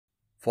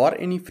For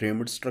any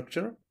framed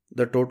structure,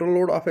 the total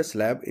load of a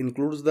slab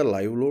includes the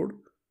live load,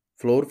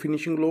 floor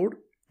finishing load,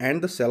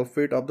 and the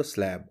self-weight of the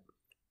slab.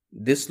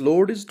 This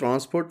load is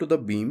transferred to the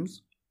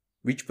beams,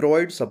 which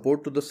provide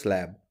support to the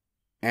slab,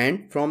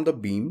 and from the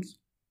beams,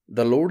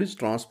 the load is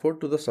transferred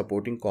to the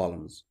supporting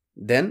columns,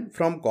 then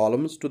from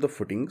columns to the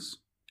footings,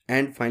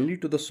 and finally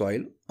to the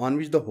soil on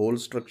which the whole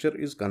structure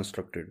is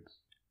constructed.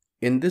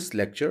 In this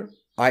lecture,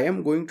 I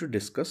am going to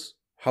discuss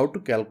how to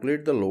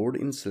calculate the load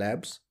in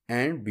slabs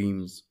and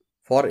beams.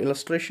 For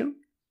illustration,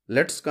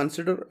 let's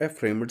consider a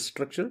framed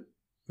structure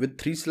with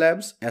 3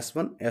 slabs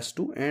S1,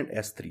 S2 and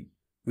S3,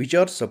 which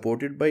are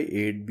supported by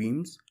 8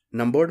 beams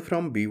numbered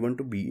from B1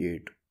 to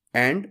B8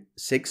 and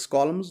 6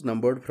 columns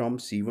numbered from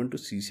C1 to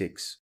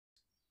C6.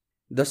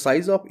 The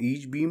size of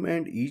each beam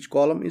and each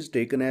column is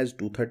taken as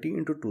 230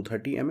 into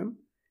 230 mm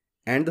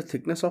and the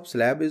thickness of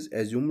slab is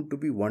assumed to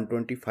be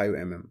 125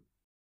 mm.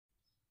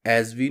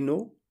 As we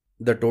know,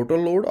 the total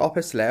load of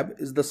a slab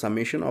is the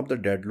summation of the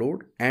dead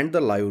load and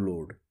the live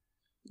load.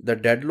 The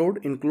dead load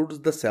includes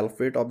the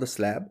self-weight of the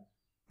slab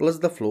plus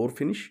the floor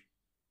finish,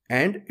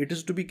 and it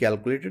is to be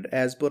calculated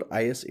as per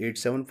IS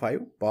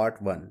 875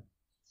 Part 1.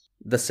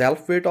 The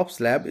self-weight of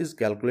slab is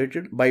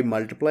calculated by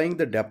multiplying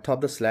the depth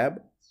of the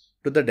slab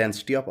to the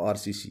density of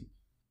RCC.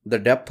 The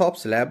depth of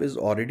slab is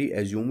already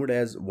assumed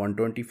as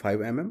 125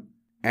 mm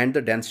and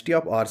the density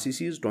of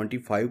RCC is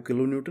 25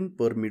 kN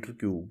per meter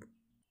cube.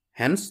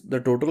 Hence, the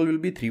total will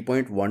be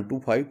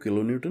 3.125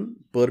 kN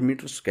per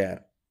meter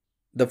square.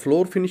 The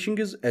floor finishing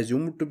is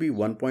assumed to be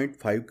 1.5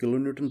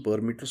 kN per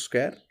meter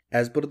square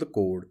as per the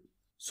code.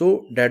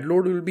 So, dead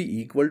load will be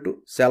equal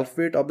to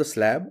self-weight of the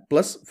slab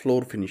plus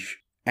floor finish,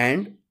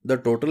 and the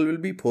total will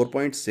be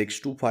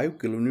 4.625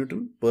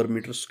 kN per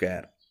meter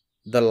square.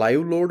 The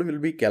live load will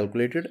be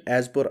calculated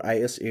as per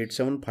IS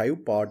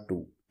 875 Part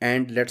 2,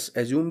 and let's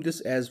assume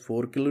this as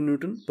 4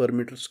 kN per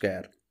meter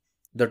square.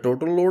 The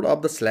total load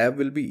of the slab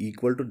will be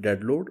equal to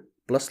dead load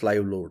plus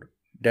live load.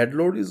 Dead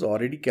load is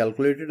already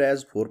calculated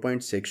as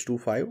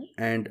 4.625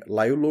 and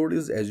live load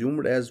is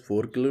assumed as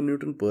 4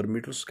 kN per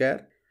meter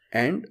square,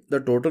 and the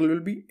total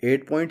will be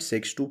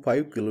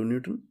 8.625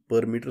 kN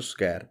per meter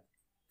square.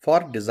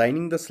 For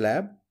designing the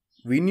slab,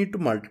 we need to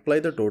multiply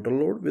the total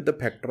load with the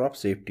factor of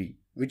safety,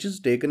 which is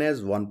taken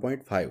as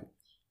 1.5.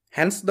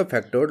 Hence, the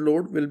factored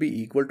load will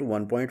be equal to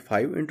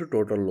 1.5 into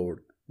total load,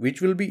 which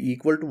will be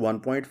equal to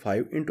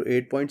 1.5 into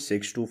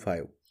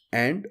 8.625,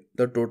 and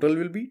the total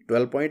will be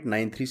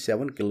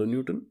 12.937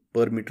 kN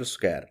per meter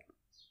square.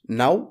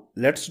 Now,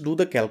 let's do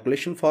the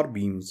calculation for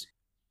beams.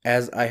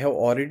 As I have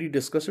already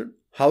discussed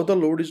how the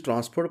load is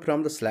transferred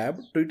from the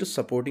slab to its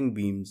supporting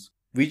beams,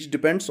 which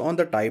depends on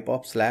the type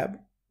of slab,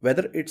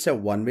 whether it's a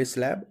one-way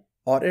slab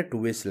or a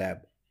two-way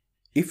slab.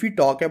 If we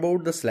talk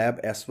about the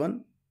slab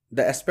S1,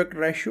 the aspect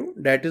ratio,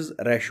 that is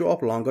ratio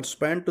of longer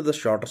span to the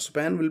shorter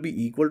span, will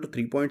be equal to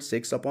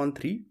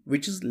 3.6/3,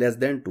 which is less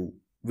than 2,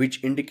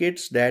 which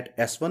indicates that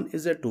S1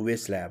 is a two-way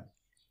slab.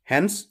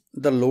 Hence,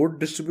 the load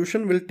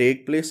distribution will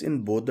take place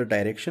in both the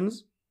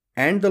directions,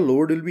 and the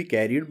load will be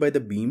carried by the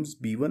beams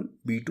B1,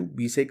 B2,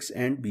 B6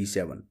 and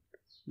B7.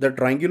 The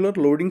triangular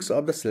loadings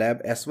of the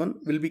slab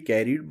S1 will be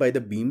carried by the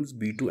beams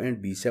B2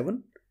 and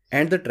B7,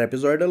 and the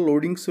trapezoidal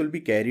loadings will be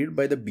carried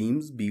by the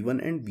beams B1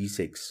 and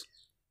B6.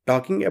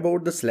 Talking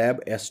about the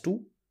slab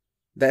S2,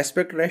 the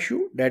aspect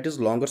ratio, that is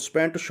longer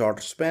span to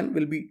shorter span,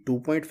 will be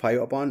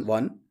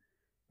 2.5/1,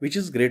 which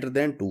is greater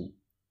than 2,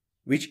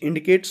 which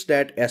indicates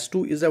that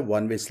S2 is a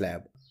one-way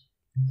slab.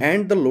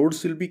 And the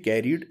loads will be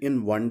carried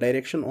in one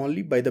direction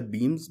only by the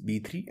beams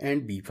B3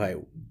 and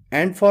B5.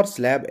 And for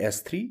slab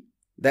S3,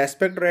 the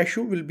aspect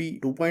ratio will be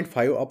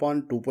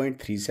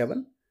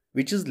 2.5/2.37,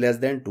 which is less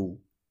than 2,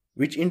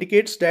 which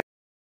indicates that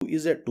it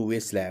is a two-way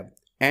slab,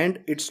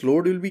 and its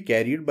load will be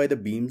carried by the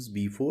beams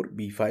B4,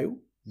 B5,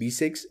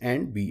 B6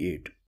 and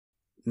B8.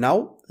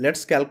 Now,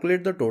 let's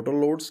calculate the total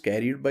loads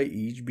carried by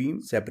each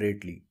beam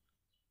separately.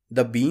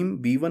 The beam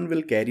B1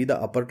 will carry the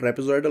upper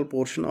trapezoidal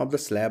portion of the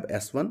slab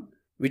S1,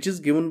 which is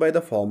given by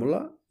the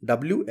formula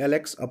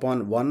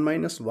WLx/1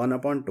 minus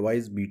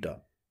 1/2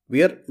 beta,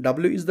 where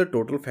W is the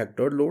total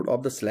factored load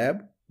of the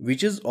slab,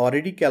 which is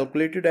already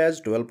calculated as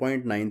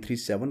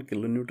 12.937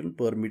 kN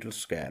per meter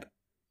square.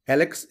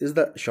 Lx is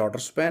the shorter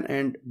span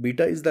and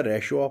beta is the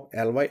ratio of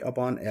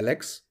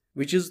Ly/Lx,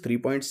 which is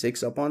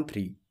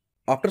 3.6/3.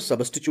 After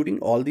substituting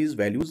all these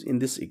values in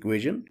this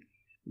equation,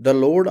 the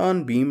load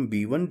on beam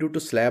B1 due to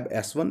slab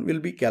S1 will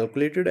be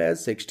calculated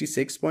as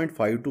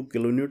 66.52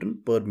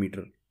 kN per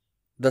meter.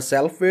 The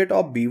self-weight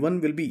of B1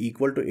 will be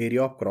equal to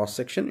area of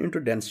cross-section into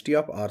density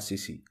of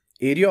RCC.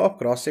 Area of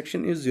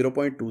cross-section is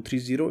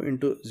 0.230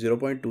 into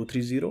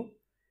 0.230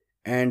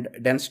 and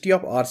density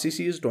of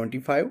RCC is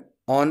 25.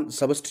 On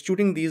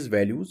substituting these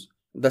values,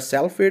 the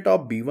self-weight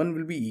of B1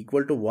 will be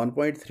equal to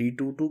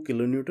 1.322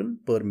 kN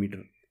per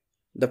meter.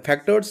 The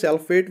factored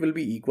self-weight will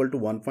be equal to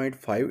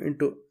 1.5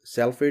 into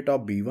self-weight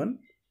of B1,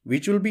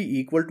 which will be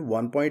equal to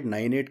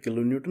 1.98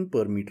 kN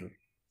per meter.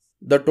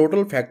 The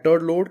total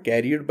factored load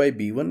carried by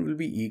B1 will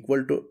be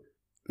equal to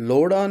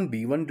load on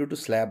B1 due to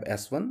slab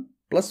S1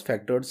 plus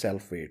factored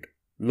self-weight,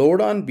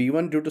 Load on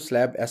B1 due to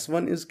slab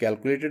S1 is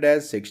calculated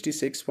as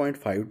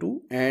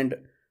 66.52 and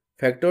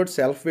factored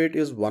self weight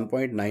is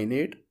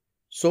 1.98.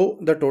 So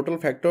the total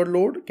factored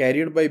load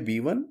carried by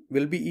B1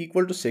 will be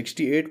equal to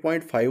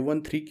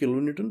 68.513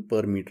 kN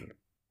per meter.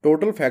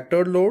 Total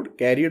factored load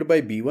carried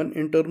by B1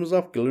 in terms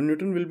of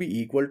kilonewton will be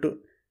equal to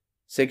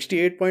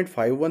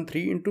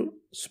 68.513 into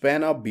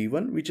span of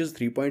B1, which is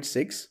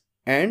 3.6,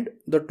 and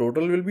the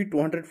total will be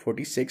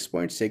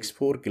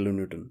 246.64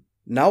 kilonewton.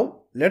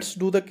 Now let's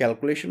do the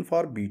calculation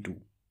for B2.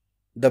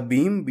 The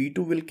beam B2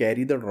 will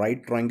carry the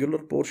right triangular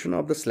portion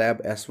of the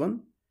slab S1,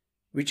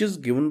 which is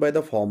given by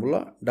the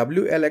formula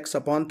WLX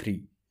upon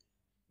 3,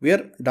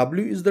 where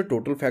W is the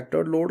total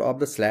factored load of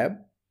the slab,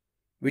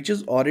 which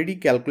is already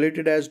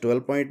calculated as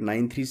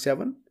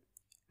 12.937,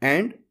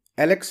 and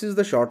Lx is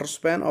the shorter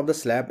span of the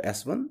slab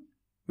S1,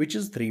 which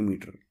is 3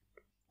 meter.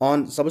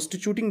 On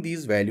substituting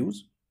these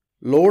values,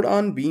 load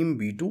on beam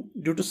B2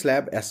 due to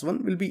slab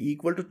S1 will be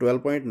equal to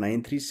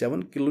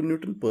 12.937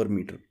 kN per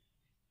meter.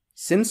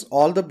 Since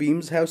all the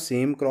beams have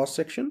same cross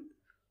section,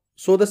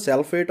 so the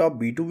self weight of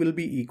B2 will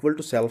be equal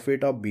to self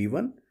weight of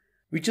B1,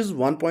 which is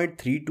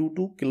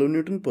 1.322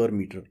 kN per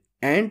meter,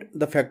 and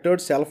the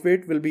factored self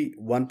weight will be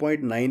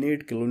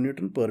 1.98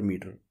 kN per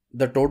meter.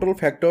 The total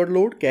factored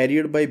load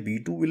carried by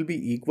B2 will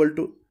be equal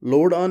to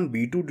load on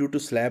B2 due to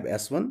slab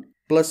S1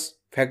 plus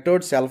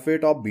factored self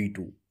weight of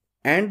B2,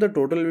 and the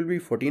total will be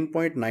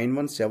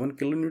 14.917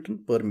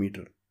 kN per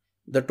meter.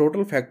 The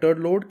total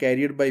factored load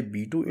carried by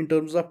B2 in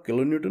terms of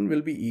kilonewton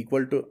will be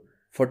equal to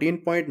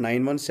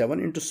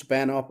 14.917 into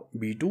span of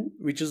B2,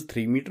 which is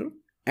 3 meter,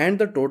 and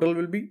the total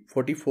will be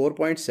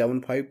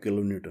 44.75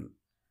 kilonewton.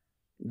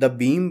 The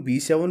beam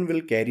B7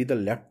 will carry the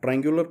left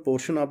triangular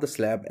portion of the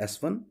slab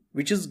S1,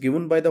 which is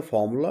given by the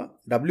formula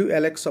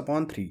WLX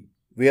upon 3,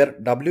 where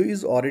W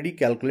is already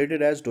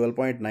calculated as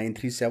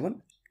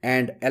 12.937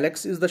 and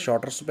Lx is the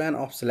shorter span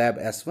of slab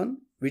S1,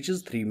 which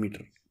is 3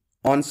 meter.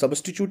 On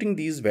substituting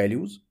these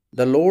values,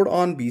 the load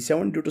on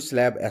B7 due to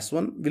slab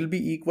S1 will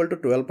be equal to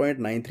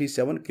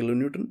 12.937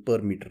 kN per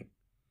meter.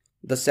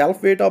 The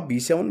self weight of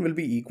B7 will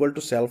be equal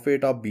to self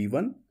weight of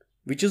B1,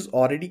 which is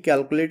already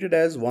calculated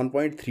as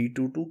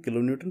 1.322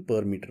 kN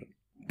per meter,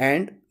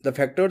 and the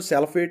factored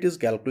self weight is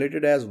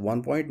calculated as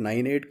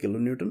 1.98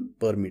 kN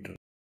per meter.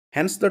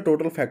 Hence the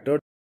total factored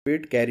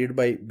weight carried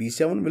by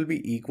B7 will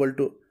be equal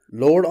to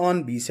load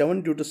on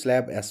B7 due to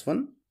slab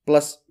S1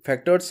 plus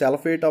factored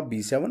self weight of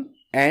B7,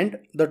 and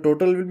the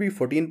total will be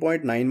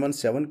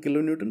 14.917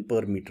 kN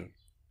per meter.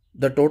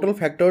 The total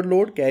factored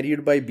load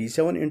carried by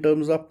B7 in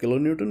terms of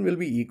kilonewton will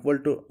be equal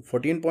to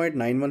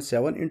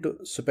 14.917 into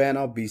span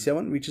of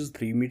B7, which is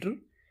 3 meter,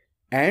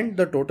 and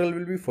the total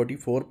will be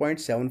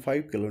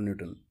 44.75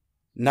 kilonewton.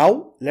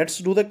 Now let's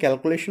do the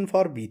calculation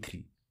for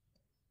B3.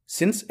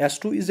 Since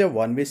S2 is a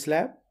one-way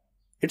slab,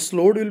 its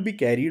load will be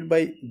carried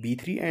by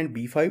B3 and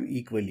B5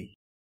 equally.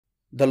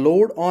 The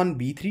load on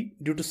B3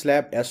 due to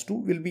slab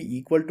S2 will be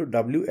equal to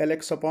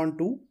WLX upon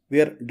 2,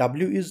 where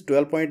W is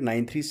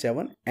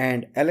 12.937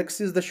 and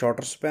Lx is the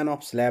shorter span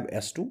of slab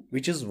S2,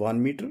 which is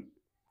 1 meter.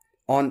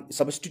 On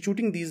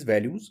substituting these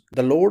values,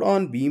 the load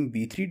on beam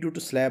B3 due to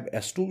slab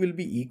S2 will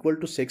be equal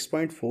to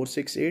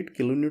 6.468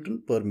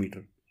 kN per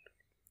meter.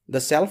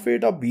 The self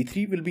weight of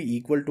B3 will be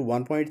equal to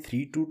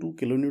 1.322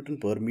 kN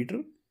per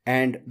meter,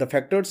 and the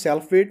factored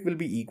self weight will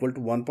be equal to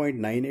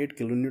 1.98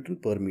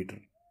 kN per meter.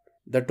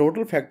 The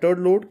total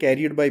factored load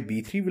carried by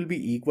B3 will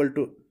be equal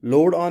to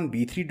load on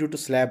B3 due to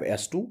slab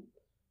S2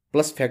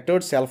 plus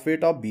factored self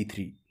weight of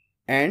B3,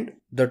 and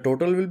the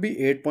total will be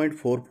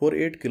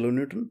 8.448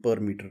 kN per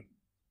meter.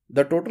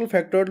 The total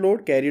factored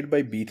load carried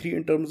by B3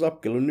 in terms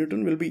of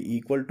kilonewton will be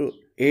equal to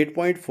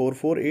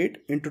 8.448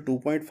 into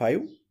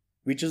 2.5,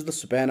 which is the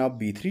span of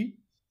B3,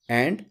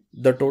 and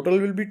the total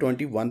will be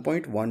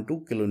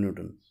 21.12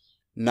 kilonewton.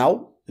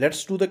 Now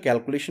let's do the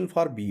calculation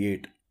for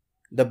B8.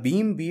 The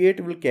beam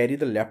B8 will carry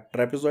the left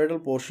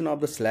trapezoidal portion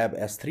of the slab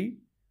S3,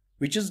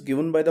 which is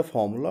given by the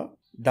formula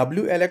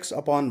WLX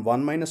upon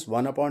 1 minus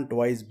 1 upon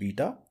twice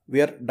beta,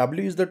 where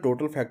W is the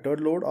total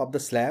factored load of the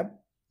slab,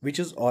 which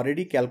is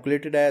already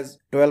calculated as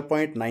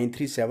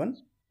 12.937.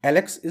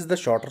 Lx is the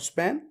shorter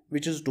span,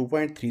 which is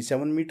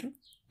 2.37 meter,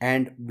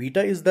 and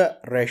beta is the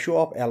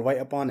ratio of Ly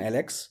upon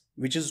Lx,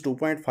 which is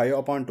 2.5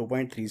 upon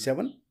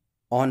 2.37.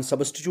 On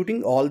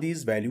substituting all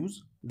these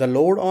values, the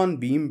load on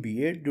beam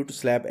B8 due to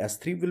slab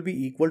S3 will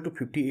be equal to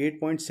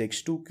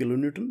 58.62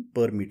 kN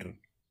per meter.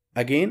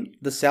 Again,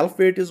 the self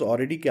weight is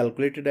already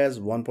calculated as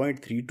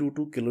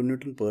 1.322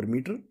 kN per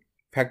meter.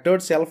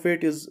 Factored self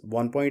weight is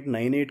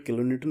 1.98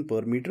 kN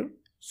per meter.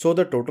 So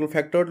the total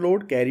factored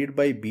load carried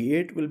by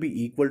B8 will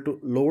be equal to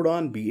load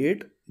on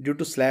B8 due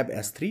to slab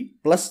S3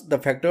 plus the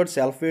factored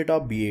self weight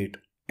of B8,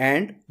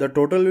 and the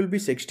total will be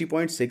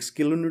 60.6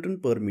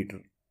 kN per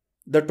meter.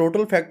 The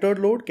total factored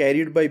load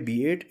carried by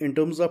B8 in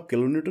terms of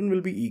kilonewton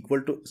will be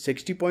equal to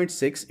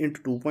 60.6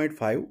 into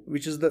 2.5,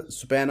 which is the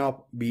span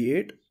of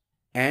B8,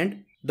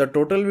 and the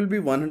total will be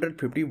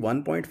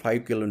 151.5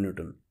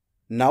 kilonewton.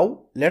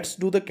 Now let's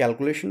do the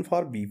calculation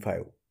for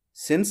B5.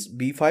 Since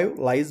B5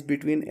 lies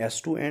between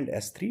S2 and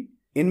S3,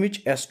 in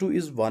which S2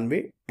 is one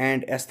way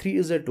and S3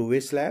 is a two-way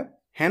slab.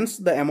 Hence,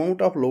 the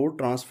amount of load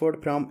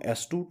transferred from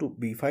S2 to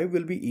B5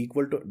 will be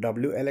equal to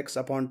WLX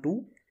upon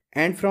 2,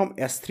 and from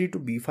S3 to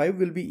B5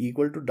 will be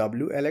equal to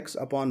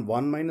WLX upon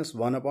 1 minus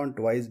 1 upon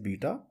twice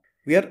beta,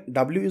 where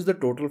W is the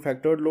total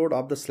factored load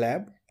of the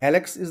slab,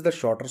 Lx is the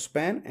shorter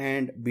span,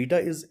 and beta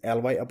is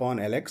Ly upon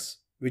Lx,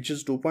 which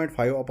is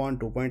 2.5 upon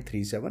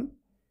 2.37.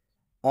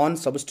 On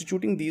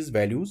substituting these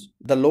values,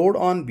 the load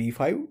on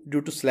B5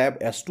 due to slab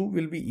S2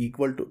 will be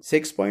equal to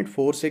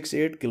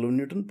 6.468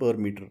 kN per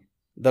meter.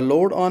 The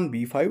load on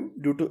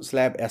B5 due to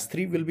slab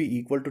S3 will be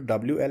equal to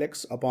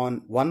WLX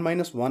upon 1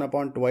 minus 1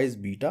 upon twice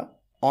beta.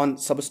 On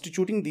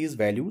substituting these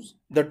values,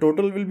 the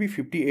total will be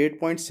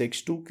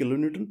 58.62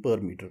 kN per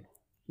meter.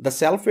 The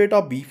self weight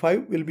of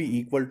B5 will be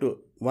equal to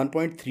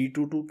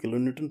 1.322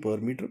 kN per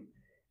meter,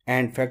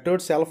 and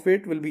factored self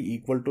weight will be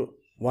equal to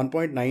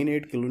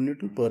 1.98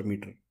 kN per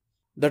meter.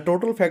 The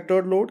total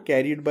factored load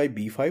carried by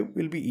B5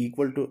 will be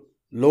equal to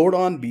load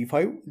on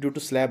B5 due to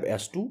slab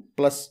S2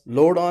 plus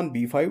load on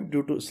B5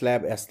 due to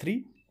slab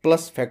S3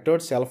 plus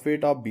factored self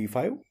weight of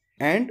B5,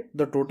 and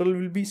the total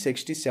will be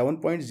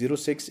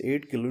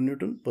 67.068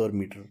 kN per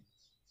meter.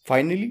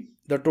 Finally,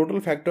 the total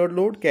factored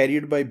load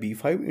carried by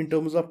B5 in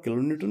terms of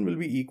kilonewton will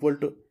be equal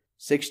to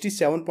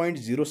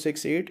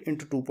 67.068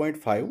 into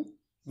 2.5,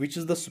 which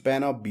is the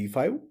span of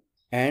B5,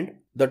 and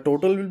the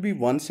total will be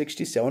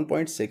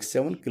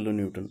 167.67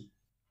 kilonewton.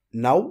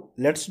 Now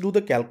let's do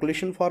the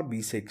calculation for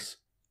B6.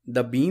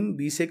 The beam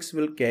B6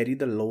 will carry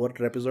the lower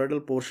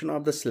trapezoidal portion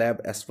of the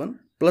slab S1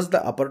 plus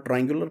the upper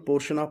triangular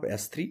portion of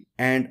S3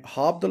 and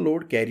half the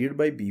load carried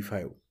by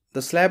B5.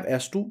 The slab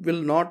S2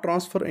 will not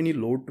transfer any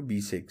load to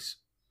B6.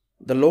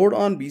 The load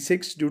on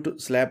B6 due to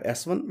slab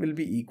S1 will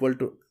be equal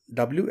to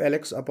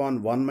WLX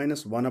upon 1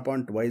 minus 1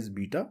 upon twice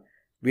beta,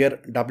 where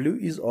W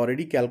is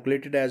already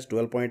calculated as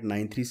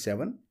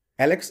 12.937,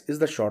 Lx is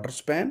the shorter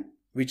span,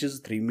 which is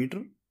 3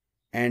 meter,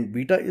 and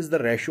beta is the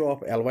ratio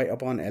of Ly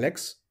upon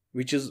Lx,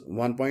 which is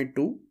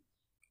 1.2.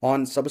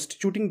 On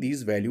substituting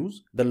these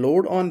values, the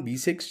load on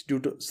B6 due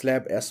to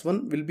slab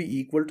S1 will be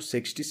equal to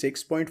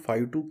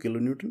 66.52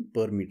 kN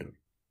per meter.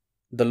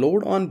 The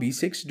load on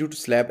B6 due to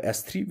slab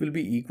S3 will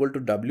be equal to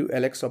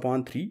WLX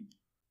upon 3.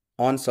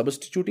 On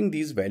substituting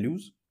these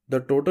values, the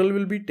total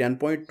will be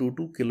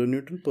 10.22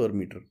 kN per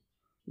meter.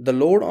 The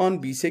load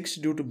on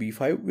B6 due to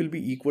B5 will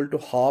be equal to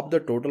half the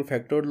total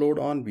factored load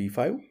on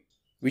B5,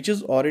 which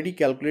is already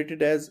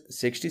calculated as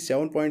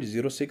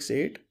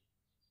 67.068,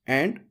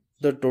 and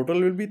the total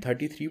will be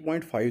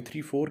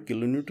 33.534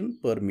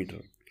 kN per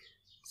meter.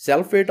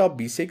 Self weight of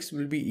B6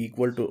 will be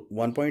equal to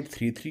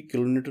 1.33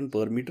 kN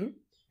per meter,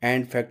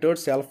 and factored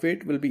self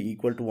weight will be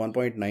equal to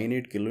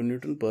 1.98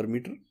 kN per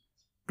meter.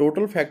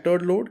 Total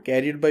factored load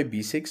carried by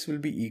B6 will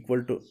be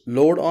equal to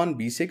load on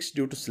B6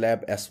 due to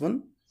slab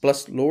S1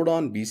 plus load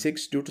on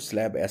B6 due to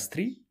slab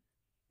S3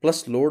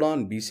 plus load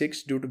on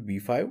B6 due to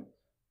B5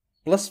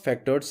 plus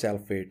factored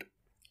self weight,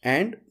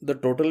 and the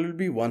total will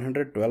be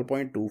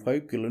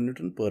 112.25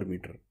 kN per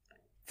meter.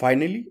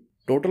 Finally,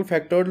 total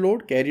factored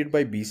load carried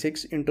by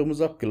B6 in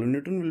terms of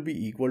kilonewton will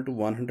be equal to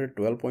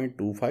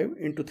 112.25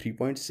 into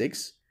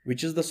 3.6,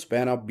 which is the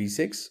span of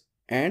B6,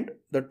 and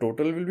the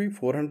total will be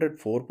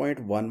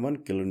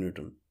 404.11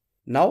 kilonewton.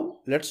 Now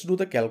let's do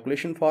the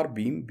calculation for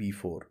beam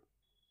B4.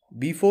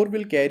 B4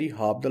 will carry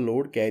half the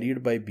load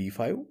carried by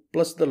B5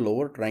 plus the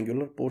lower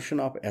triangular portion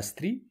of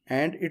S3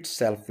 and its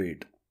self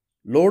weight.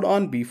 Load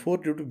on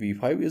B4 due to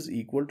B5 is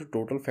equal to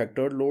total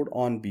factored load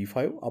on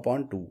B5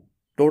 upon 2.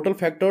 Total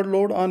factored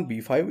load on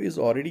B5 is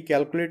already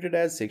calculated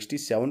as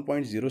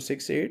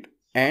 67.068,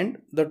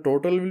 and the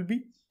total will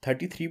be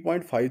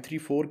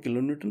 33.534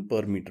 kN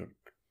per meter.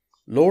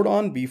 Load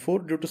on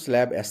B4 due to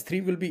slab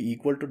S3 will be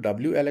equal to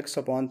WLX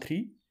upon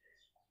 3.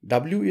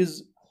 W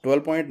is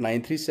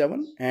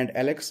 12.937 and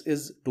Lx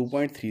is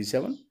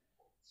 2.37.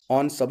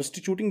 On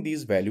substituting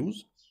these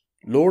values,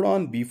 load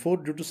on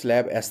B4 due to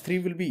slab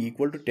S3 will be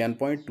equal to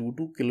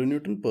 10.22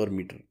 kN per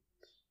meter.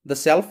 The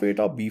self weight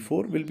of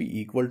B4 will be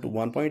equal to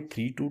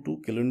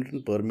 1.322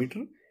 kN per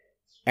meter,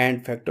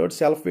 and factored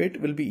self weight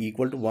will be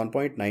equal to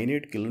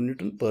 1.98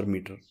 kN per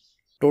meter.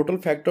 Total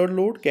factored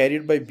load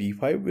carried by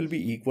B5 will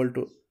be equal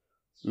to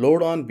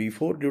load on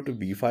B4 due to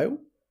B5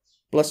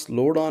 plus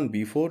load on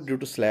B4 due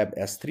to slab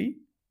S3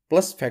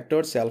 plus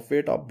factored self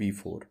weight of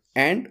B4,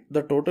 and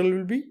the total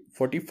will be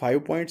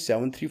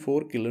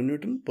 45.734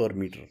 kN per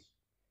meter.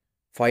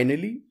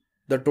 Finally,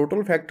 the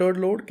total factored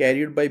load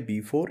carried by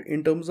B4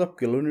 in terms of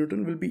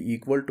kilonewton will be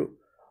equal to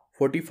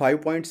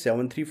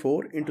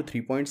 45.734 into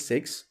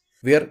 3.6,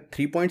 where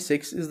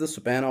 3.6 is the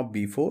span of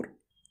B4,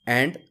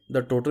 and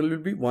the total will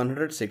be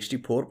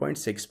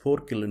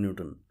 164.64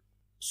 kilonewton.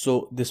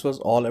 So this was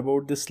all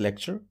about this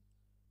lecture.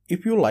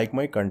 If you like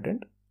my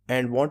content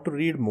and want to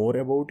read more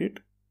about it,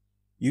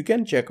 you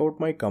can check out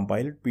my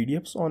compiled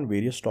PDFs on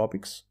various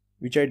topics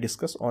which I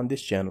discuss on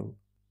this channel.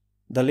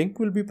 The link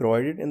will be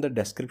provided in the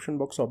description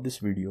box of this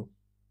video.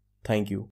 Thank you.